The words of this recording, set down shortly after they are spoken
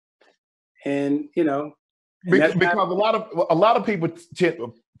And, you know, and because a lot of people tend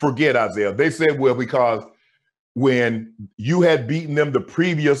to forget, Isiah. They said, well, because when you had beaten them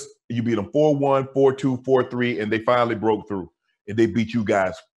you beat them 4-1, 4-2, 4-3, and they finally broke through and they beat you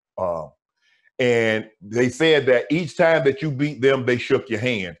guys. And they said that each time that you beat them, they shook your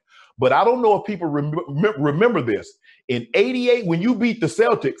hand. But I don't know if people remember this. In '88, when you beat the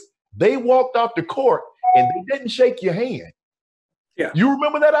Celtics, they walked off the court and they didn't shake your hand. Yeah. You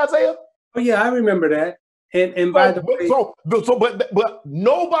remember that, Isiah? Oh yeah, I remember that. And by the way, but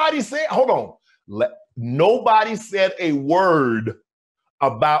nobody said, hold on. Nobody said a word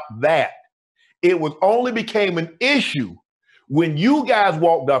about that. It was only became an issue when you guys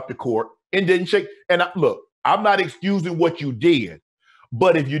walked off the court and didn't shake. And look, I'm not excusing what you did,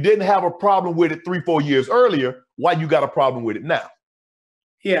 but if you didn't have a problem with it 3-4 years earlier, why you got a problem with it now?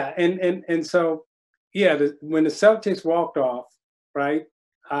 Yeah, and so yeah, when the Celtics walked off, right?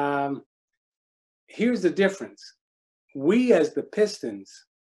 Here's the difference. We as the Pistons,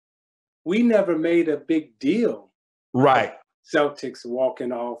 we never made a big deal. Right. Celtics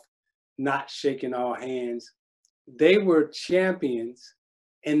walking off, not shaking our hands. They were champions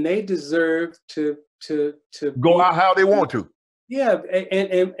and they deserved to go out how they want to. Yeah,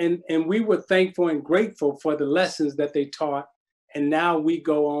 and we were thankful and grateful for the lessons that they taught. And now we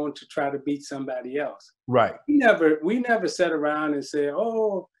go on to try to beat somebody else. Right. We never sat around and said,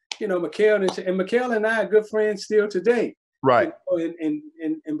 oh, you know, Mikhail and I are good friends still today. Right. You know,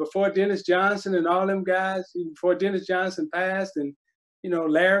 and before Dennis Johnson and all them guys, before Dennis Johnson passed, and you know,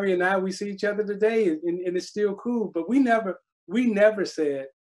 Larry and I, we see each other today, and it's still cool. But we never said,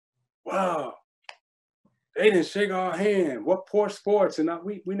 wow, they didn't shake our hand. What poor sports. And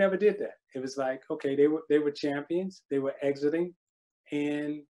we never did that. It was like, okay, they were champions, they were exiting,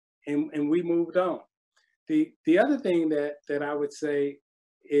 and we moved on. The other thing that I would say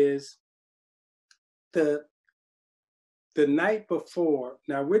is the night before,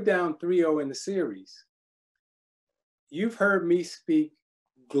 now we're down 3-0 in the series. You've heard me speak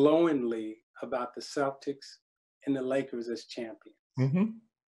glowingly about the Celtics and the Lakers as champions. Mm-hmm.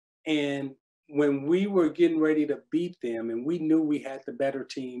 And when we were getting ready to beat them and we knew we had the better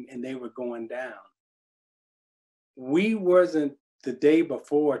team and they were going down, we wasn't the day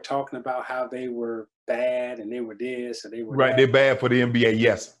before talking about how they were bad and they were this or they were right. that. They're bad for the NBA.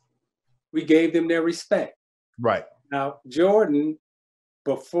 Yes. We gave them their respect. Right. Now, Jordan,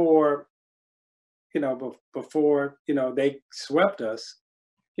 before they swept us,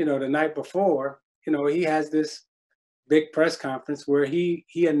 you know, the night before, you know, he has this big press conference where he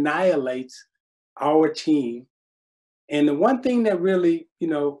annihilates our team. And the one thing that really, you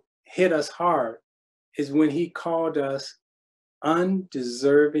know, hit us hard is when he called us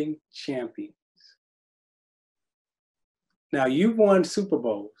undeserving champions. Now, you've won Super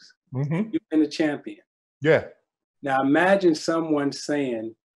Bowls. Mm-hmm. You've been a champion. Yeah. Now, imagine someone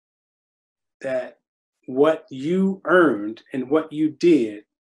saying that what you earned and what you did,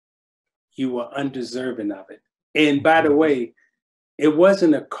 you were undeserving of it. And by the way, it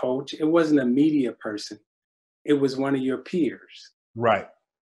wasn't a coach. It wasn't a media person. It was one of your peers. Right.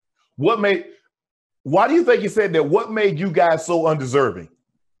 Why do you think you said that? What made you guys so undeserving?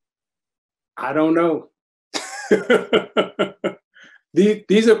 I don't know.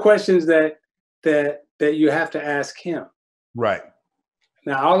 These are questions that you have to ask him. Right.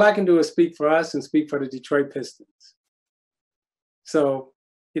 Now, all I can do is speak for us and speak for the Detroit Pistons. So,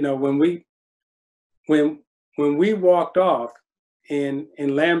 you know, when we walked off and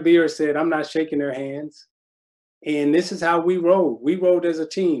Lambeer said, I'm not shaking their hands. And this is how we rode. We rode as a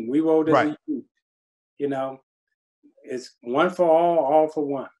team. We rode as a youth. You know, it's one for all for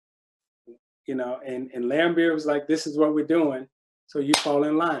one. You know, and Lambeer was like, this is what we're doing. So you fall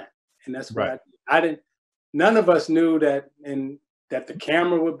in line. And that's what I didn't, none of us knew that the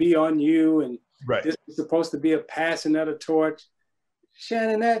camera would be on you and this was supposed to be a passing of the torch.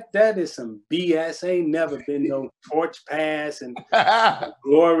 Shannon, that is some BS. Ain't never been no torch pass and a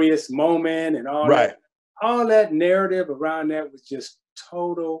glorious moment and all that. All that narrative around that was just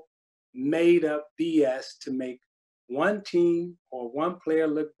total made up BS to make one team or one player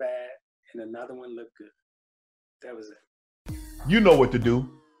look bad and another one look good. That was it. You know what to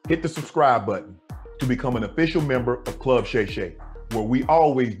do. Hit the subscribe button to become an official member of Club Shay Shay, where we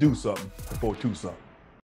always do something for two something.